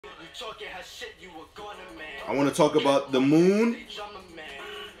I want to talk about the moon.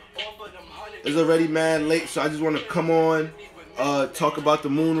 It's already mad late, so I just want to come on, talk about the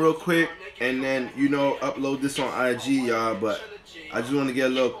moon real quick, and then, you know, upload this on IG, y'all. But I just want to get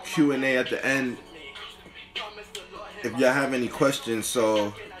a little Q&A at the end if y'all have any questions.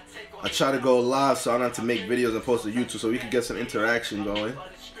 So I try to go live so I don't have to make videos and post to YouTube so we can get some interaction going.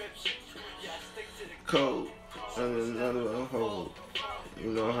 Code. You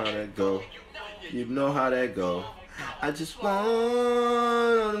know how that go. You know how that go. I just want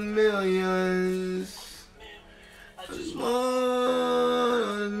all the millions. I just want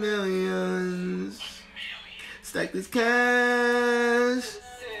all the millions. Stack this cash.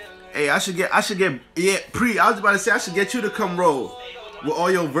 Hey, I should get, yeah, I was about to say, I should get you to come roll with all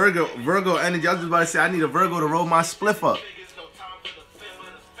your Virgo energy. I was about to say, I need a Virgo to roll my spliff up.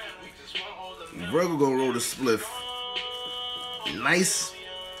 Virgo gonna roll the spliff. Nice,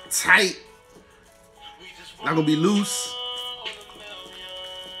 tight. Not gonna be loose.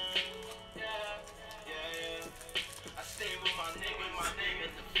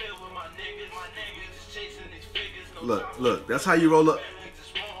 Look, that's how you roll up.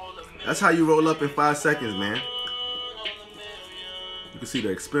 That's how you roll up in 5 seconds, man. You can see the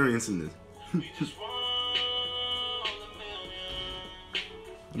experience in this.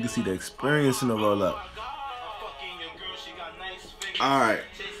 You can see the experience in the roll up. Alright.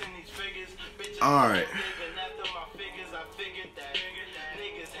 Alright.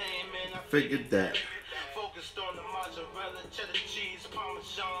 Figured that.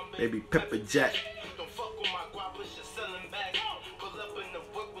 Baby pepper jack.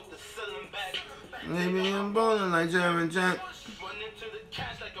 Maybe I'm ballin' like German Jack.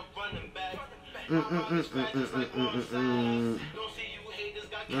 On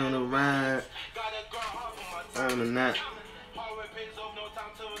the ride. On the night.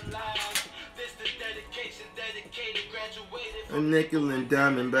 A nickel and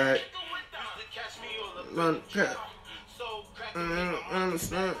diamond back. Run cat.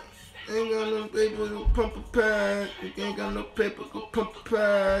 Understand. Ain't got no paper, go pump a pack. Ain't got no paper, go pump a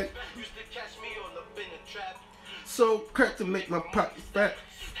pack. So crack to make my pocket fat.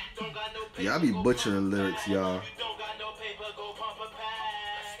 Yeah, I be butchering lyrics, y'all.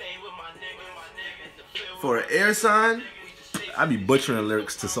 For an air sign, I be butchering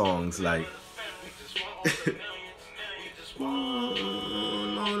lyrics to songs like all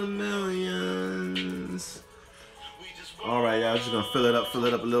the millions. Alright, y'all, just gonna fill it up a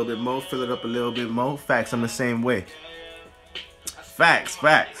little bit more, fill it up a little bit more. Facts, I'm the same way. Facts.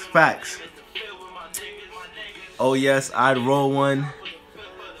 Oh yes, I'd roll one.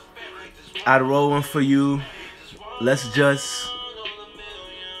 I'd roll one for you. Let's just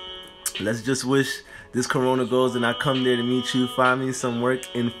wish this corona goes and I come there to meet you. Find me some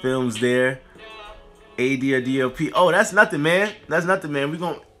work in films there. AD or DLP. Oh, that's nothing, man. That's nothing, man.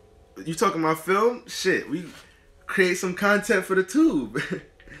 You talking about film? Shit, we create some content for the tube.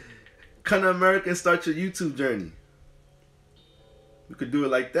 Come to America and start your YouTube journey. We could do it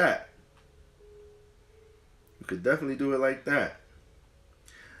like that. We could definitely do it like that.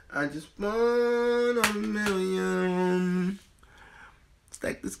 I just want a million.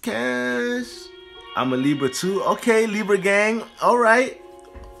 Stack this cash. I'm a Libra too. Okay, Libra gang. All right.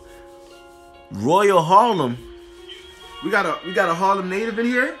 Royal Harlem. We got a Harlem native in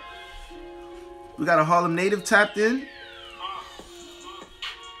here. We got a Harlem native tapped in.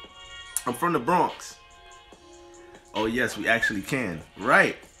 I'm from the Bronx. Oh yes, we actually can.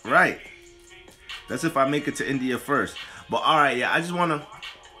 Right. That's if I make it to India first. But all right, yeah. I just wanna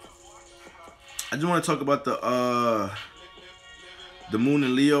talk about the moon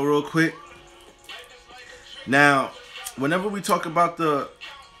and Leo real quick. Now, whenever we talk about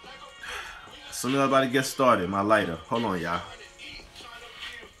something about to get started. My lighter. Hold on, y'all.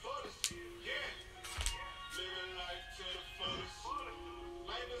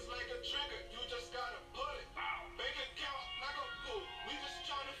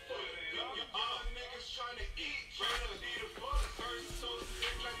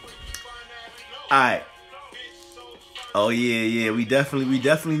 Alright. Oh yeah. We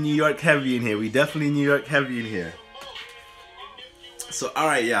definitely New York heavy in here. So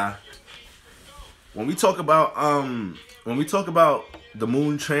alright, y'all. When we talk about the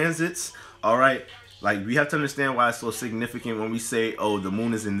moon transits, alright, like we have to understand why it's so significant when we say, oh, the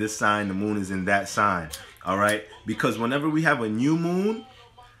moon is in this sign, the moon is in that sign. Alright? Because whenever we have a new moon,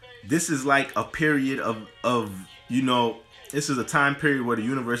 this is like a period of you know, this is a time period where the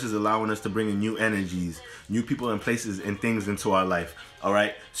universe is allowing us to bring in new energies, new people and places and things into our life. All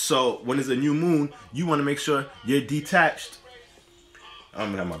right. So when it's a new moon, you want to make sure you're detached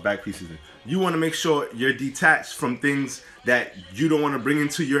I'm gonna have my back pieces in. You want to make sure you're detached from things that you don't want to bring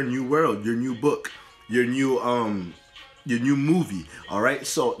into your new world, your new book, your new movie. All right,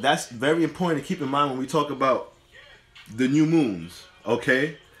 so that's very important to keep in mind when we talk about the new moons.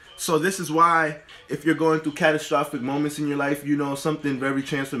 Okay, so this is why if you're going through catastrophic moments in your life, you know, something very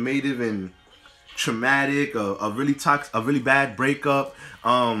transformative and traumatic, a really bad breakup,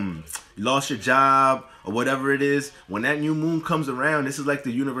 you lost your job or whatever it is, when that new moon comes around, this is like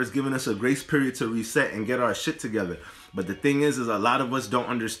the universe giving us a grace period to reset and get our shit together. But the thing is a lot of us don't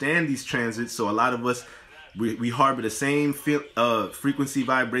understand these transits, so a lot of us we harbor the same frequency,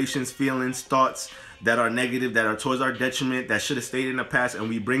 vibrations, feelings, thoughts that are negative, that are towards our detriment, that should have stayed in the past, and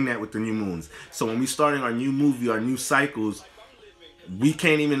we bring that with the new moons. So when we starting our new movie, our new cycles, we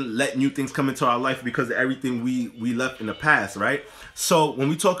can't even let new things come into our life because of everything we left in the past, right? So when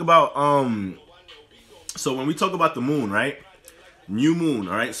we talk about the moon, right? New moon,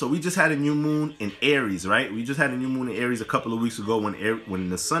 all right? So we just had a new moon in Aries, right? We just had a new moon in Aries a couple of weeks ago when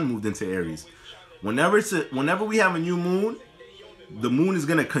the sun moved into Aries. Whenever we have a new moon, the moon is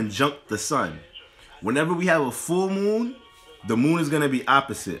gonna conjunct the sun. Whenever we have a full moon, the moon is gonna be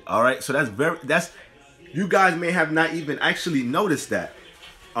opposite. All right, so that's you guys may have not even actually noticed that.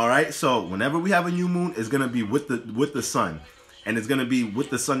 All right, so whenever we have a new moon, it's gonna be with the sun, and it's gonna be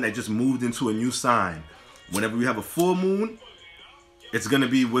with the sun that just moved into a new sign. Whenever we have a full moon, it's gonna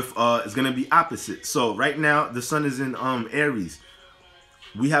be opposite. So right now the sun is in Aries.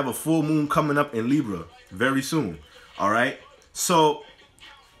 We have a full moon coming up in Libra very soon. All right, so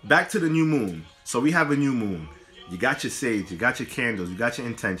back to the new moon. So we have a new moon. You got your sage, you got your candles, you got your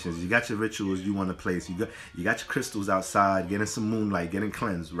intentions, you got your rituals you want to place, you got your crystals outside, getting some moonlight, getting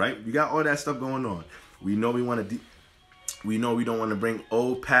cleansed, right? You got all that stuff going on. We know we want to we know we don't want to bring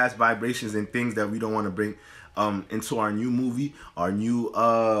old past vibrations and things that we don't want to bring into our new movie, our new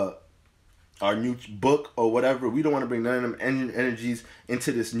book or whatever. We don't want to bring none of them energies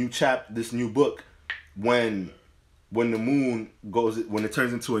into this new book when the moon when it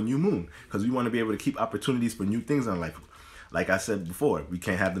turns into a new moon, because we want to be able to keep opportunities for new things in life. Like I said before, we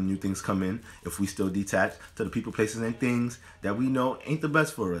can't have the new things come in if we still detach to the people, places, and things that we know ain't the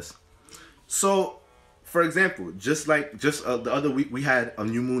best for us. So, for example, just the other week we had a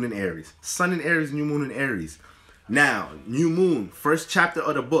new moon in Aries. Sun in Aries, new moon in Aries. Now, new moon, first chapter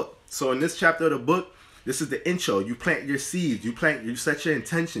of the book. So in this chapter of the book, this is the intro. You plant your seeds. You set your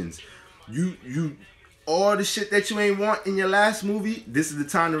intentions. You all the shit that you ain't want in your last movie, this is the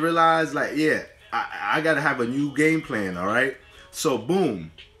time to realize, like, yeah, I gotta have a new game plan, all right? So,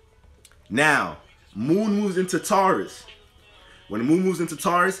 boom. Now, moon moves into Taurus. When the moon moves into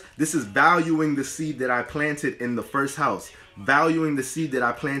Taurus, this is valuing the seed that I planted in the first house. Valuing the seed that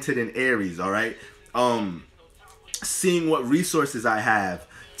I planted in Aries, all right? Seeing what resources I have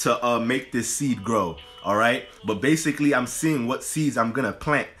to make this seed grow, all right? But basically, I'm seeing what seeds I'm gonna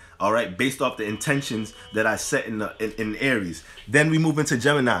plant, all right, based off the intentions that I set in Aries. Then we move into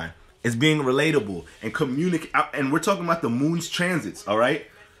Gemini. It's being relatable and communicate. And we're talking about the moon's transits, all right?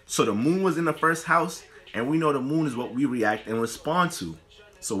 So the moon was in the first house, and we know the moon is what we react and respond to.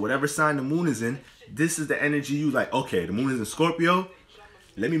 So whatever sign the moon is in, this is the energy you like. Okay, the moon is in Scorpio.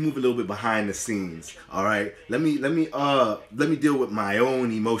 Let me move a little bit behind the scenes, all right? Let me deal with my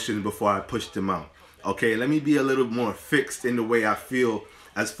own emotions before I push them out. Okay, let me be a little more fixed in the way I feel,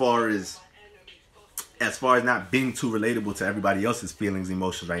 as far as not being too relatable to everybody else's feelings,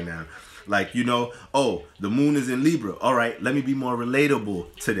 emotions right now. Like, you know, oh, the moon is in Libra. All right, let me be more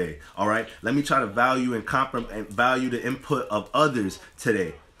relatable today. All right, let me try to value and value the input of others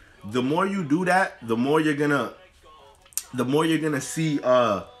today. The more you do that, the more you're gonna see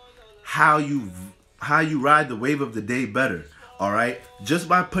how you ride the wave of the day better. All right, just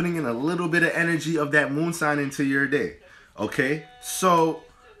by putting in a little bit of energy of that moon sign into your day. Okay, so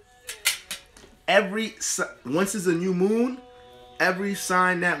once it's a new moon, every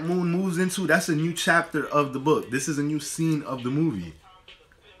sign that moon moves into, that's a new chapter of the book. This is a new scene of the movie.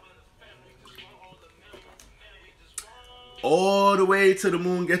 All the way to the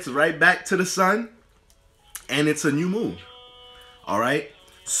moon gets right back to the sun, and it's a new moon. All right.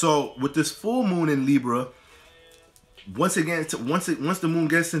 So with this full moon in Libra, once the moon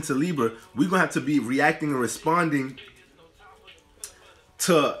gets into Libra, we're gonna have to be reacting and responding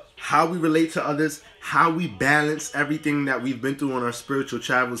to how we relate to others, how we balance everything that we've been through on our spiritual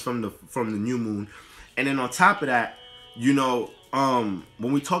travels from the new moon. And then on top of that, you know,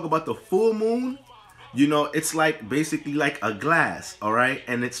 when we talk about the full moon, you know, it's like basically like a glass, all right?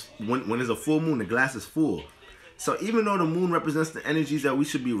 And it's when there's a full moon, the glass is full. So even though the moon represents the energies that we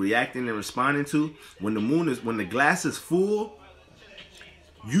should be reacting and responding to, when the glass is full,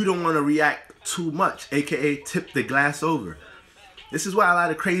 you don't want to react too much, aka tip the glass over. This is why a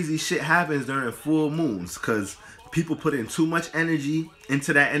lot of crazy shit happens during full moons, because people put in too much energy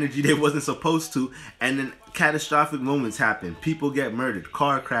into that energy they wasn't supposed to, and then catastrophic moments happen. People get murdered,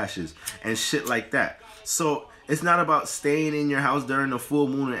 car crashes, and shit like that. So it's not about staying in your house during the full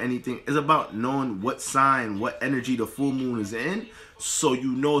moon or anything. It's about knowing what sign, what energy the full moon is in, so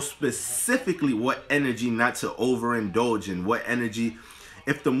you know specifically what energy not to overindulge in, what energy.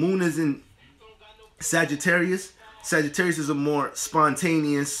 If the moon is in Sagittarius, Sagittarius is a more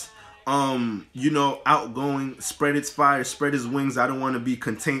spontaneous, you know, outgoing, spread its fire, spread its wings, I don't want to be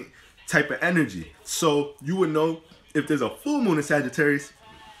contained type of energy. So you would know if there's a full moon in Sagittarius,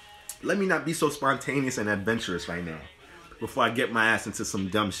 let me not be so spontaneous and adventurous right now before I get my ass into some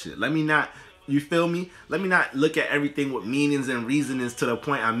dumb shit. Let me not, you feel me? Let me not look at everything with meanings and reasonings to the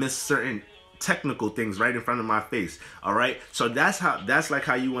point I miss certain technical things right in front of my face. All right? So that's like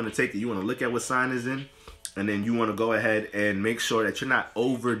how you want to take it. You want to look at what sign is in, and then you want to go ahead and make sure that you're not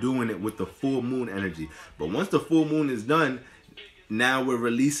overdoing it with the full moon energy. But once the full moon is done, now we're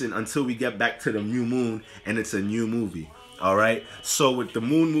releasing until we get back to the new moon, and it's a new movie. All right? So with the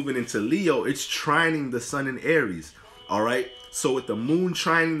moon moving into Leo, it's trining the sun in Aries. All right? So with the moon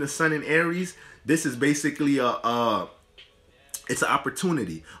trining the sun in Aries, this is basically it's an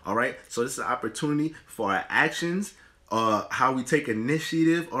opportunity. All right? So this is an opportunity for our actions, how we take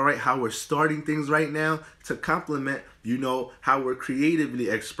initiative, all right, how we're starting things right now to complement, you know, how we're creatively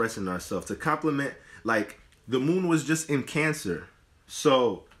expressing ourselves, to complement, like, the moon was just in Cancer.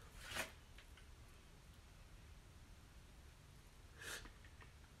 So,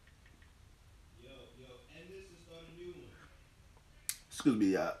 excuse me,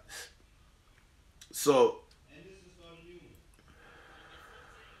 y'all. So,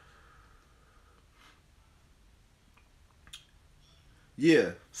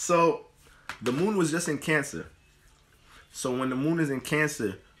 yeah, so the moon was just in Cancer. So when the moon is in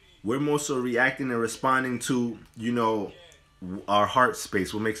Cancer, we're more so reacting and responding to, you know, our heart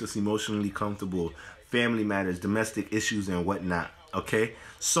space, what makes us emotionally comfortable, family matters, domestic issues, and whatnot. Okay,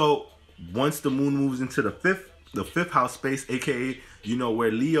 so once the moon moves into the fifth house space, aka, you know,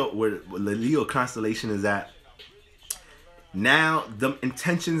 where the Leo constellation is at, now the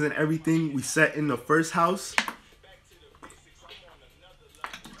intentions and everything we set in the first house,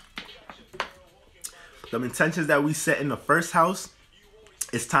 the intentions that we set in the first house,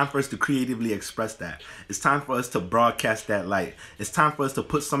 it's time for us to creatively express that. It's time for us to broadcast that light. It's time for us to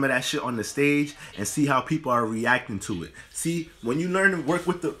put some of that shit on the stage and see how people are reacting to it. See, when you learn to work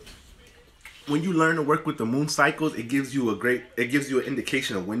with the moon cycles, it gives you an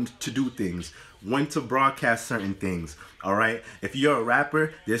indication of when to do things, when to broadcast certain things. All right. If you're a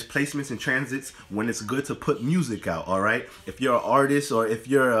rapper, there's placements and transits when it's good to put music out. All right. If you're an artist, or if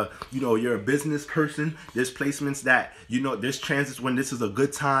you're a business person, there's placements that, you know, there's transits when this is a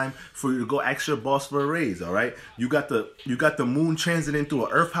good time for you to go ask your boss for a raise. All right. You got the moon transiting through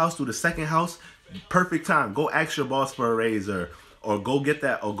an earth house, through the second house. Perfect time. Go ask your boss for a raise, or go get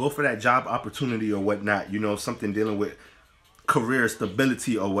that, or go for that job opportunity or whatnot. You know, something dealing with career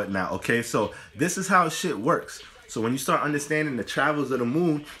stability or whatnot. Okay, so this is how shit works. So when you start understanding the travels of the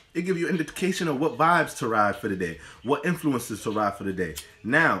moon, it gives you an indication of what vibes to ride for the day, what influences to ride for the day.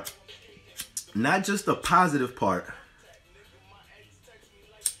 Now, not just the positive part.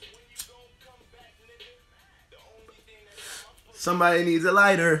 Somebody needs a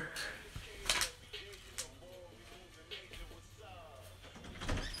lighter.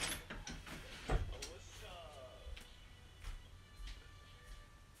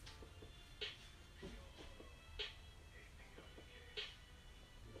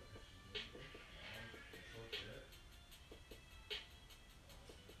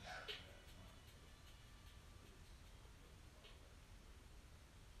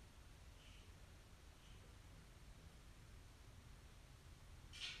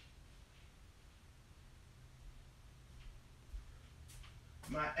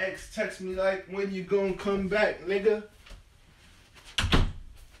 My ex texts me like, when you gonna come back, nigga?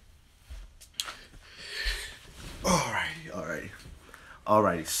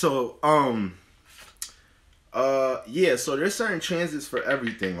 Alrighty. So, yeah, so there's certain transits for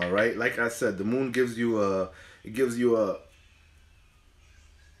everything, alright? Like I said, the moon gives you a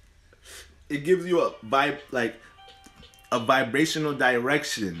vibrational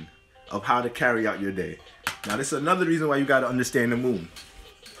direction of how to carry out your day. Now, this is another reason why you got to understand the moon.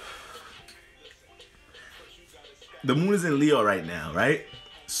 The moon is in Leo right now, right?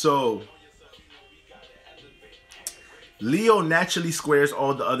 So Leo naturally squares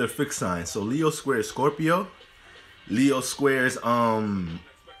all the other fixed signs. So Leo squares Scorpio. Leo squares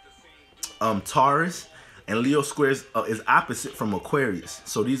Taurus, and Leo squares is opposite from Aquarius.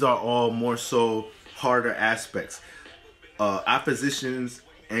 So these are all more so harder aspects. Oppositions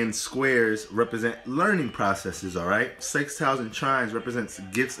and squares represent learning processes, all right? Sextiles and trines represents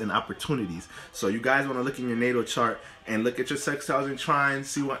gifts and opportunities. So you guys want to look in your natal chart and look at your sextiles and trines,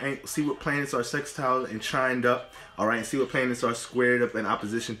 see what planets are sextile and trined up, all right? And see what planets are squared up in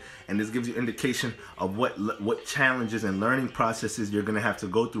opposition, and this gives you indication of what challenges and learning processes you're gonna have to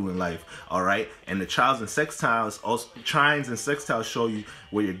go through in life, all right? And the trials and sextiles, also trines and sextiles, show you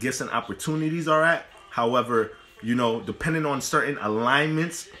where your gifts and opportunities are at. However, you know, depending on certain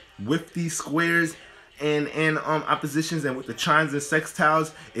alignments with these squares and oppositions, and with the trines and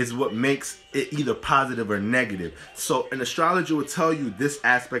sextiles, is what makes it either positive or negative. So an astrologer will tell you this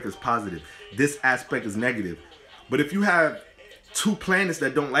aspect is positive, this aspect is negative. But if you have two planets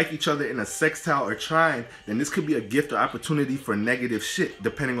that don't like each other in a sextile or trine, then this could be a gift or opportunity for negative shit,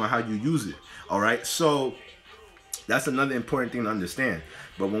 depending on how you use it. All right, so that's another important thing to understand.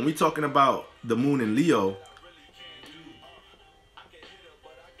 But when we're talking about the moon in Leo,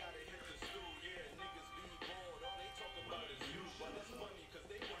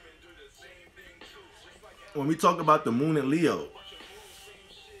 when we talk about the moon in Leo,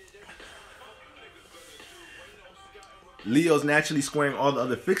 Leo's naturally squaring all the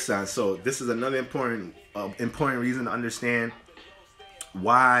other fixed signs. So this is another important reason to understand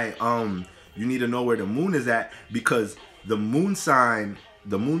why you need to know where the moon is at, because the moon sign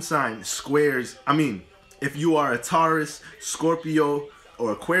squares, I mean, if you are a Taurus, Scorpio,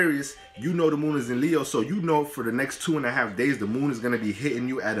 or Aquarius, you know the moon is in Leo, so you know for the next 2.5 days the moon is going to be hitting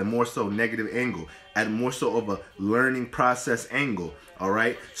you at a more so negative angle, at more so of a learning process angle. All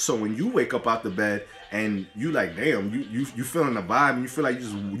right, so when you wake up out the bed and you like, damn, you feeling the vibe and you feel like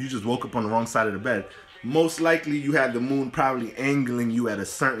you just woke up on the wrong side of the bed, most likely you had the moon probably angling you at a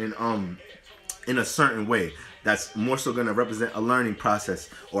certain in a certain way that's more so going to represent a learning process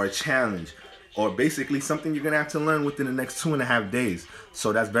or a challenge, or basically something you're going to have to learn within the next 2.5 days.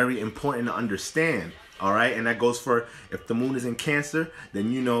 So that's very important to understand. All right, and that goes for, if the moon is in Cancer,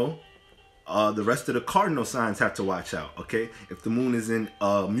 then you know the rest of the cardinal signs have to watch out. Okay, if the moon is in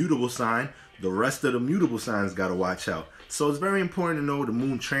a mutable sign, the rest of the mutable signs got to watch out. So it's very important to know the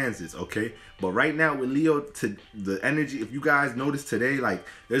moon transits. Okay, but right now with Leo, to the energy, if you guys notice today, like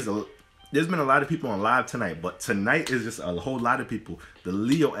there's been a lot of people on live tonight, but tonight is just a whole lot of people, the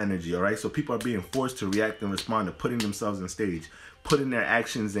Leo energy, all right? So people are being forced to react and respond to putting themselves on stage, putting their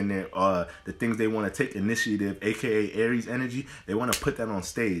actions and their the things they want to take initiative, aka Aries energy, they want to put that on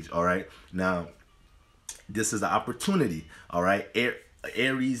stage, all right? Now, this is an opportunity, all right?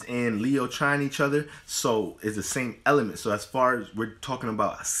 Aries and Leo trying each other, so it's the same element. So as far as we're talking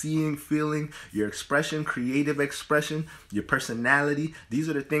about seeing, feeling, your expression, creative expression, your personality, these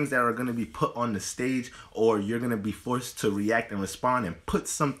are the things that are going to be put on the stage, or you're going to be forced to react and respond and put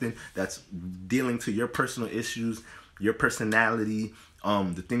something that's dealing to your personal issues, your personality,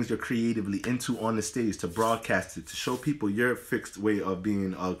 the things you're creatively into on the stage, to broadcast it, to show people your fixed way of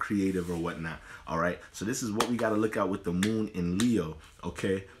being creative or whatnot. All right, so this is what we got to look out with the moon in Leo.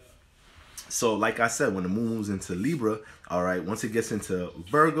 Okay, so like I said, when the moon moves into Libra, all right, once it gets into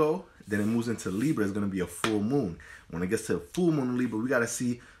Virgo, then it moves into Libra, it's going to be a full moon. When it gets to full moon in Libra, we got to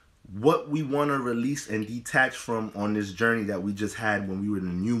see what we want to release and detach from on this journey that we just had when we were in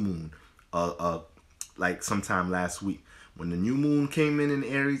the new moon, like sometime last week. When the new moon came in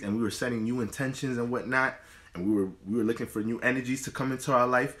Aries and we were setting new intentions and whatnot, and we were looking for new energies to come into our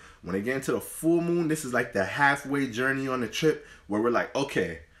life. When it get into the full moon, this is like the halfway journey on the trip, where we're like,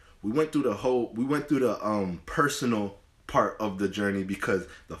 okay, we went through the personal part of the journey, because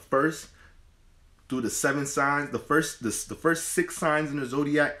the first through the 7 signs, the first 6 signs in the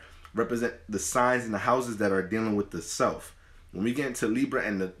zodiac represent the signs and the houses that are dealing with the self. When we get into Libra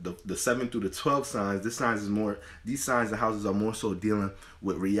and the 7 through the 12 signs, these signs and houses are more so dealing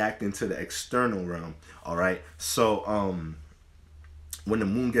with reacting to the external realm. All right. So when the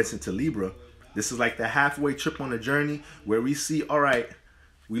moon gets into Libra, this is like the halfway trip on the journey, where we see, all right,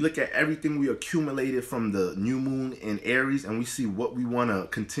 we look at everything we accumulated from the new moon in Aries, and we see what we want to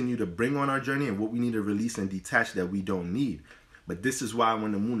continue to bring on our journey and what we need to release and detach that we don't need. But this is why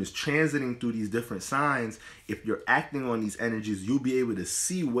when the moon is transiting through these different signs, if you're acting on these energies, you'll be able to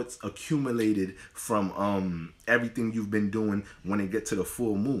see what's accumulated from everything you've been doing when it gets to the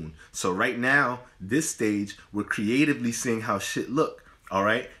full moon. So right now, this stage, we're creatively seeing how shit look, all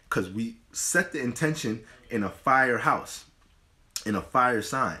right? Because we set the intention in a fire house. in a fire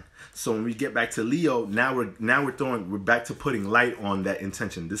sign. So when we get back to Leo, we're back to putting light on that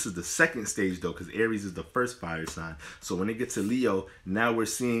intention. This is the second stage though, because Aries is the first fire sign. So when it gets to Leo, now we're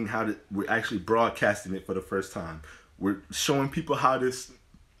seeing we're actually broadcasting it for the first time. We're showing people how this,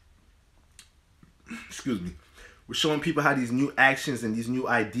 excuse me, we're showing people how these new actions and these new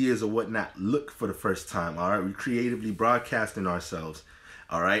ideas or whatnot look for the first time. All right, we're creatively broadcasting ourselves.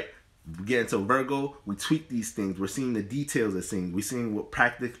 All right. We get into Virgo, we tweak these things. We're seeing the details of things. We're seeing what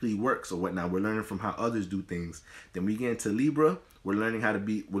practically works or whatnot. We're learning from how others do things. Then we get into Libra. We're learning how to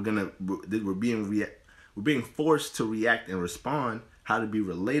be. We're being forced to react and respond. How to be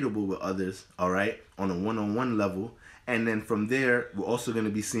relatable with others. All right, on a one-on-one level. And then from there, we're also going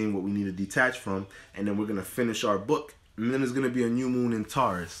to be seeing what we need to detach from. And then we're going to finish our book. And then there's going to be a new moon in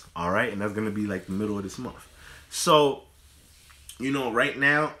Taurus. All right, and that's going to be like the middle of this month. So, you know, right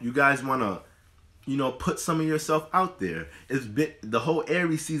now, you guys want to, you know, put some of yourself out there. The whole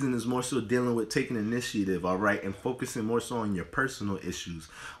Aries season is more so dealing with taking initiative, all right, and focusing more so on your personal issues,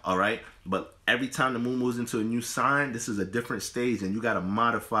 all right. But every time the moon moves into a new sign, this is a different stage, and you got to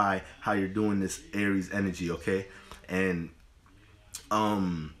modify how you're doing this Aries energy, okay. And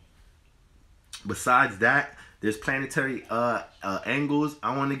besides that, there's planetary angles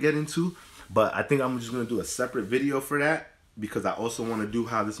I want to get into, but I think I'm just going to do a separate video for that, because I also want to do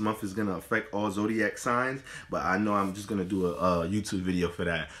how this month is going to affect all zodiac signs. But I know I'm just going to do a YouTube video for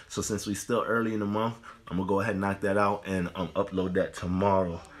that. So since we're still early in the month, I'm going to go ahead and knock that out and upload that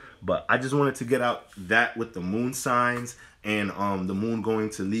tomorrow. But I just wanted to get out that with the moon signs and the moon going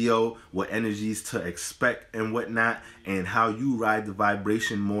to Leo, what energies to expect and whatnot, and how you ride the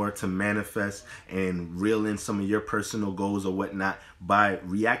vibration more to manifest and reel in some of your personal goals or whatnot by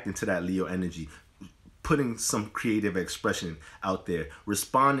reacting to that Leo energy. Putting some creative expression out there,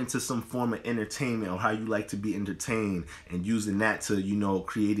 responding to some form of entertainment or how you like to be entertained, and using that to, you know,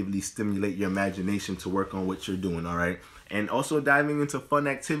 creatively stimulate your imagination to work on what you're doing, all right? And also diving into fun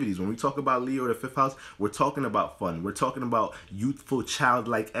activities. When we talk about Leo, the fifth house, we're talking about fun. We're talking about youthful,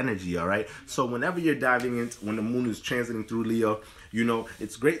 childlike energy, all right? So whenever you're diving into, when the moon is transiting through Leo, you know,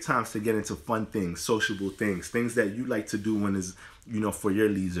 it's great times to get into fun things, sociable things, things that you like to do when it's, you know, for your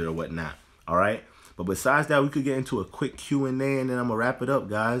leisure or whatnot, all right? But besides that, we could get into a quick Q&A, and then I'm going to wrap it up,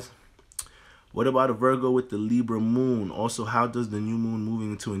 guys. What about a Virgo with the Libra moon? Also, how does the new moon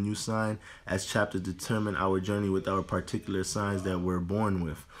moving into a new sign as chapters determine our journey with our particular signs that we're born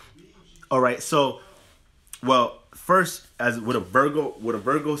with? All right, so, well, first, as with a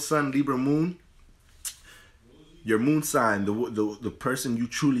Virgo sun, Libra moon, your moon sign, the person you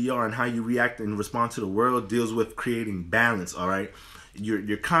truly are and how you react and respond to the world deals with creating balance, all right?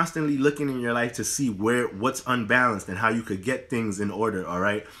 You're constantly looking in your life to see what's unbalanced and how you could get things in order, all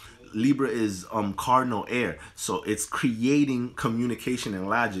right? Libra is cardinal air, so it's creating communication and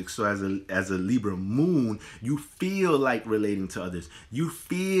logic. So as a Libra moon, you feel like relating to others. You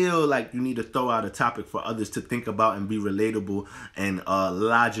feel like you need to throw out a topic for others to think about and be relatable and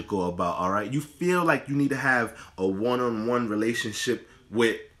logical about, all right? You feel like you need to have a one-on-one relationship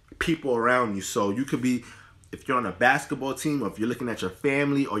with people around you. So you could be, if you're on a basketball team, or if you're looking at your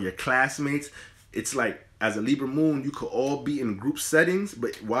family or your classmates, it's like, as a Libra moon, you could all be in group settings,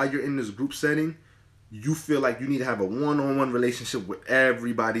 but while you're in this group setting, you feel like you need to have a one-on-one relationship with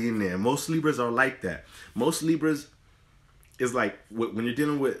everybody in there. Most Libras are like that. Most Libras is like, when you're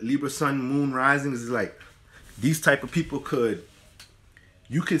dealing with Libra sun, moon rising, is like, these type of people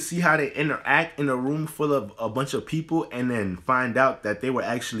you could see how they interact in a room full of a bunch of people, and then find out that they were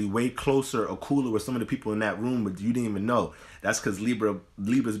actually way closer or cooler with some of the people in that room, but you didn't even know. That's because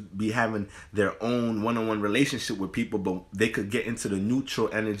Libras be having their own one-on-one relationship with people, but they could get into the neutral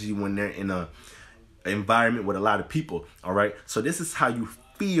energy when they're in a environment with a lot of people, all right? So this is how you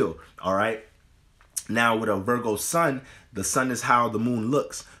feel, all right? Now with a Virgo sun, the sun is how the moon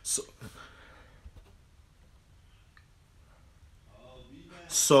looks.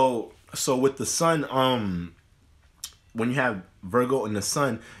 So with the sun, when you have Virgo and the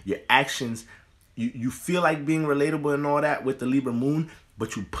sun, your actions, you feel like being relatable and all that with the Libra moon,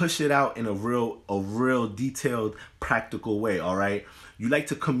 but you push it out in a real detailed, practical way, all right? You like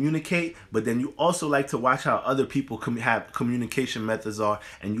to communicate, but then you also like to watch how other people have communication methods are,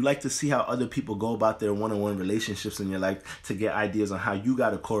 and you like to see how other people go about their one-on-one relationships in your life to get ideas on how you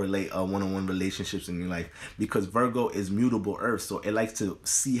got to correlate one-on-one relationships in your life, because Virgo is mutable earth, so it likes to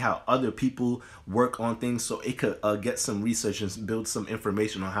see how other people work on things so it could get some research and build some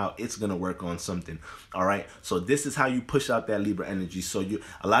information on how it's going to work on something, all right? So this is how you push out that Libra energy. So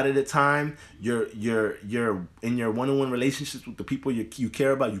a lot of the time, you're in your one-on-one relationships with the people you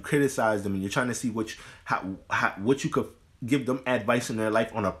care about, you criticize them, and you're trying to see what you could give them advice in their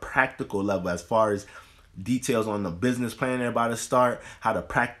life on a practical level, as far as details on the business plan they're about to start, how to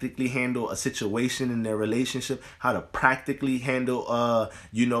practically handle a situation in their relationship, how to practically handle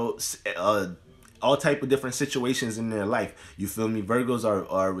all type of different situations in their life. You feel me? Virgos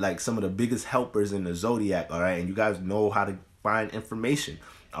are like some of the biggest helpers in the zodiac, all right? And you guys know how to find information.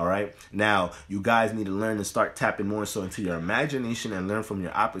 All right. Now, you guys need to learn and start tapping more so into your imagination and learn from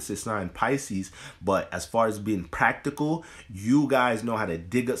your opposite sign, Pisces. But as far as being practical, you guys know how to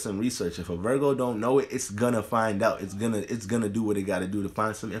dig up some research. If a Virgo don't know it, it's gonna find out. It's gonna do what it gotta do to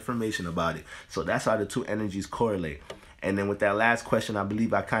find some information about it. So that's how the two energies correlate. And then with that last question, I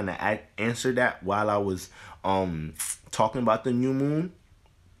believe I kind of answered that while I was talking about the new moon.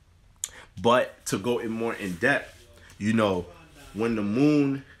 But to go in more in depth, when the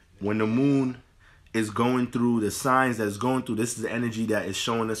moon is going through the signs that it's going through, this is the energy that is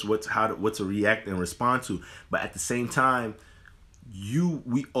showing us what to react and respond to. But at the same time,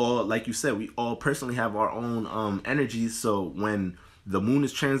 we all, like you said, we all personally have our own energies. So when the moon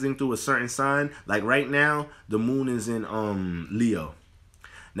is transiting through a certain sign, like right now, the moon is in Leo.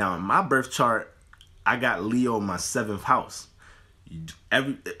 Now in my birth chart, I got Leo in my 7th house.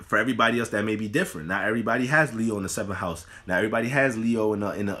 For everybody else that may be different. Not everybody has Leo in the 7th house. Not everybody has Leo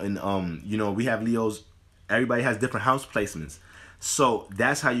we have Leos. Everybody has different house placements. So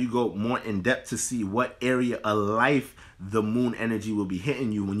that's how you go more in depth to see what area of life the moon energy will be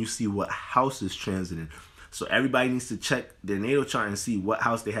hitting you when you see what house is transiting. So everybody needs to check their natal chart and see what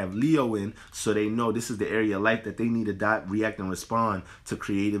house they have Leo in, so they know this is the area of life that they need to react and respond to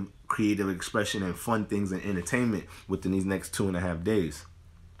creative expression and fun things and entertainment within these next 2.5 days.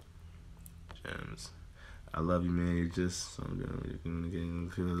 Gems, I love you, man.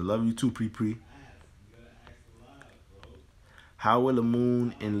 I love you too, Pre. How will the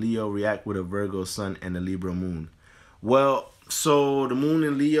moon in Leo react with a Virgo sun and a Libra moon? Well, so the moon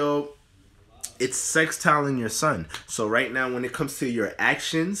in Leo, it's sextiling your sun. So right now, when it comes to your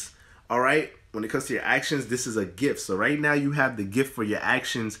actions, all right, when it comes to your actions, this is a gift. So right now you have the gift for your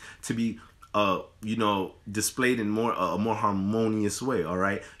actions to be displayed in a more harmonious way. All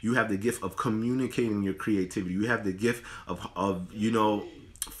right, you have the gift of communicating your creativity. You have the gift of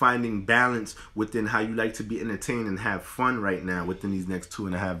finding balance within how you like to be entertained and have fun right now within these next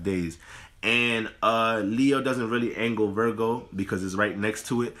 2.5 days. And Leo doesn't really angle Virgo because it's right next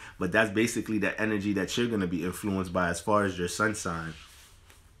to it, but that's basically the energy that you're going to be influenced by as far as your sun sign.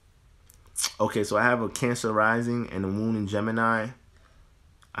 Okay, so I have a Cancer rising and a moon in Gemini.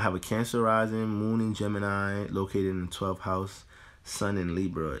 I have a Cancer rising, moon in Gemini, located in the 12th house, sun in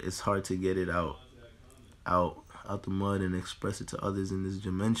Libra. It's hard to get it out the mud and express it to others in this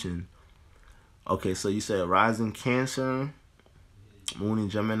dimension. Okay, so you say a rising Cancer, moon in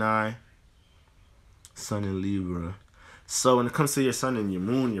Gemini, sun in Libra. So when it comes to your sun and your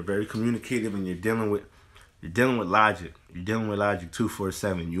moon, you're very communicative and you're dealing with logic. You're dealing with logic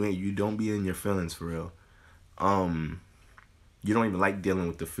 24/7. You don't be in your feelings for real. You don't even like dealing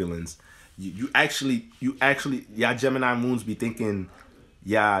with the feelings. You actually y'all Gemini moons be thinking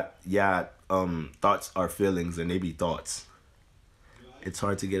thoughts are feelings and they be thoughts. It's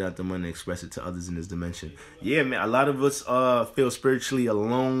hard to get out the money and express it to others in this dimension. Yeah, man, a lot of us feel spiritually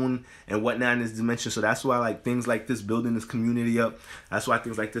alone and whatnot in this dimension. So that's why things like this, building this community up, that's why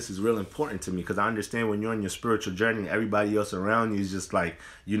things like this is real important to me. Because I understand when you're on your spiritual journey, everybody else around you is just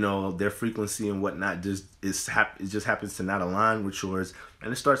their frequency and whatnot it just happens to not align with yours.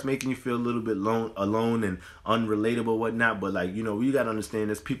 And it starts making you feel a little bit alone and unrelatable, whatnot. But we gotta understand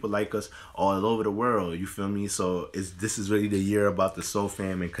there's people like us all over the world. You feel me? So this is really the year about the soul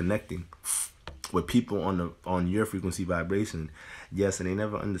fam and connecting with people on your frequency vibration. Yes, and they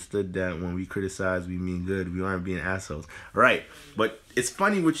never understood that when we criticize, we mean good. We aren't being assholes, right? But it's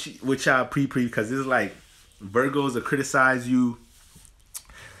funny with y'all pre because it's like Virgos will criticize you.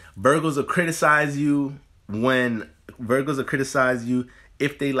 Virgos will criticize you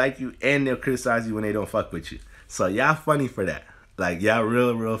if they like you, and they'll criticize you when they don't fuck with you. So y'all funny for that. Y'all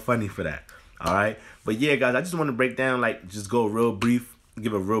real funny for that. All right. But yeah, guys, I just want to break down, just go real brief,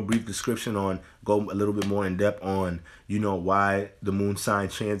 give a real brief description go a little bit more in depth on, why the moon sign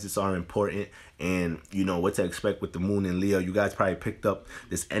transits are important and, what to expect with the moon in Leo. You guys probably picked up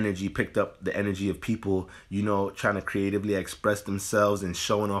the energy of people, trying to creatively express themselves and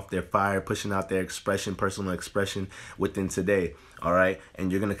showing off their fire, pushing out their personal expression within today. All right.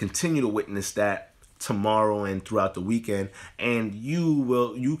 And you're going to continue to witness that tomorrow and throughout the weekend, and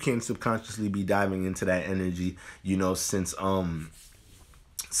you can subconsciously be diving into that energy,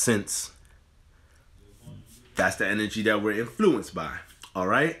 since that's the energy that we're influenced by. All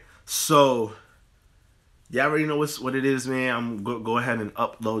right. So Y'all already know what it is, man. I'm go ahead and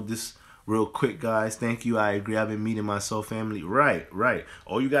upload this real quick, guys. Thank you. I agree. I've been meeting my soul family. Right.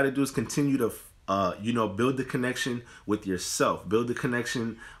 All you got to do is continue to build the connection with yourself. Build the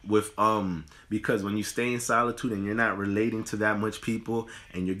connection with because when you stay in solitude and you're not relating to that much people,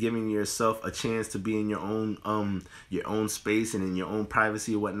 and you're giving yourself a chance to be in your own space and in your own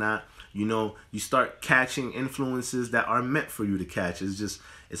privacy and whatnot, you start catching influences that are meant for you to catch.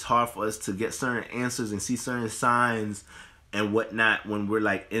 It's hard for us to get certain answers and see certain signs and whatnot when we're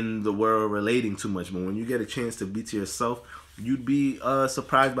like in the world relating too much. But when you get a chance to be to yourself, you'd be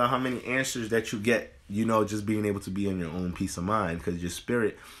surprised by how many answers that you get, just being able to be in your own peace of mind, because your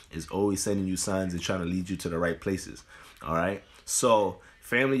spirit is always sending you signs and trying to lead you to the right places. All right. So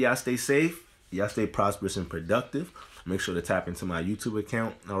family, y'all stay safe. Y'all stay prosperous and productive. Make sure to tap into my YouTube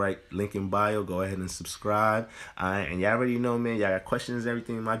account. All right, link in bio. Go ahead and subscribe. All right, and y'all already know, man. Y'all got questions,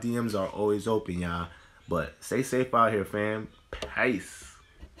 everything. My DMs are always open, y'all. But stay safe out here, fam. Peace.